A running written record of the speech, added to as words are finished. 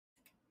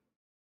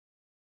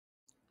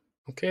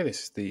Okay,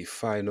 this is the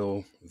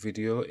final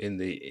video in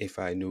the If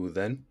I Knew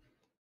Then.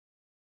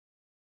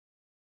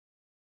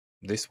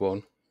 This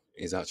one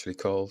is actually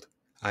called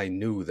I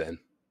Knew Then.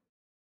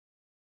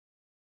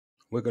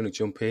 We're going to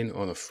jump in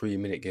on a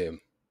 3-minute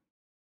game.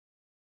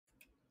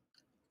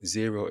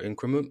 0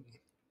 increment.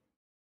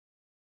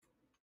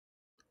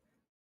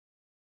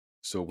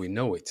 So we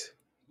know it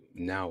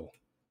now.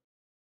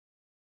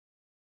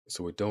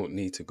 So we don't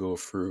need to go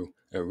through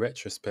a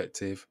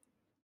retrospective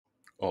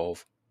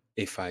of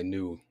If I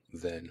Knew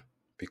Then,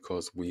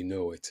 because we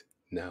know it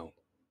now.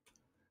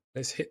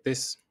 Let's hit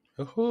this.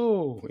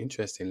 Oh,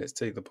 interesting. Let's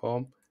take the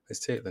pawn.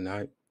 Let's take the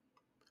knight.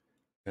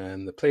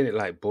 And they're playing it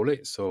like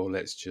bullet, so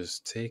let's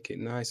just take it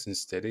nice and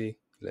steady.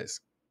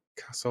 Let's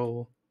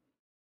castle.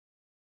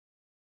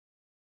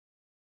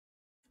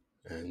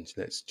 And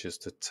let's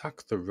just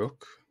attack the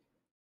rook.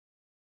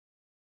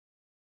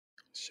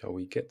 Shall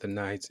we get the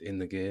knight in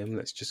the game?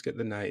 Let's just get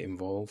the knight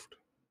involved.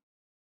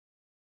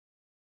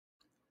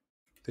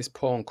 This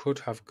pawn could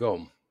have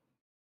gone.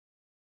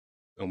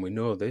 And we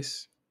know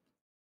this.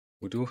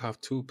 We do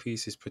have 2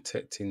 pieces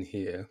protecting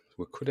here.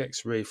 We could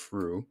X-ray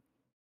through.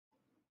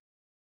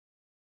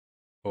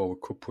 Or we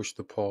could push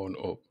the pawn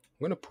up. I'm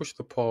going to push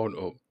the pawn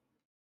up.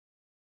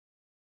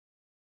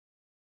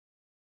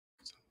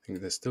 So I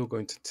think they're still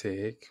going to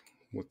take.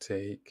 We'll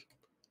take.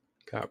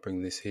 Can't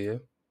bring this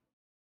here.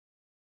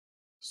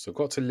 So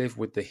got to live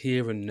with the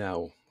here and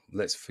now.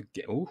 Let's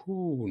forget.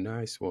 Ooh,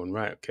 nice one.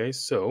 Right, okay.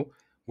 So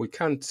we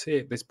can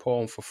take this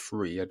pawn for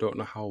free. I don't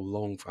know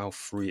how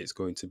free it's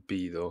going to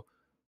be though.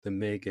 They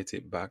may get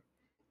it back.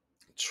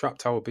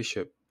 Trapped our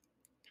bishop.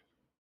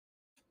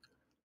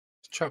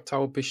 Trapped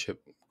our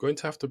bishop. Going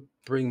to have to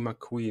bring my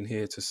queen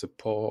here to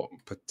support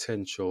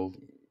potential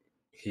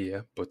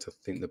here, but I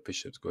think the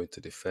bishop's going to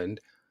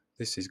defend.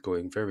 This is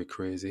going very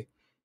crazy.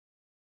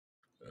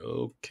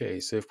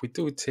 Okay, so if we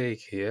do take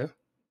here,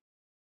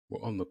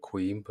 we're on the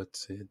queen,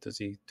 but does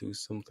he do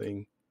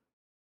something?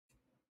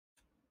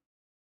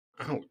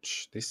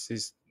 Ouch, this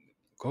is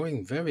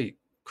going very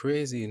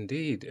crazy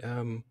indeed.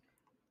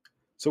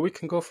 So we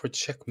can go for a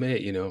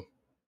checkmate, you know,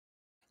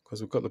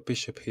 because we've got the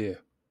bishop here.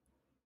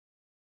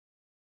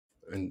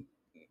 And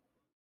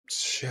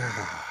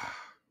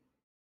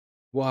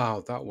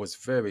wow, that was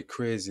very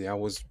crazy. I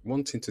was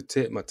wanting to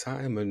take my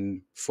time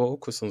and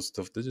focus on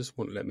stuff. They just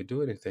wouldn't let me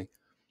do anything.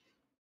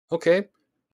 Okay,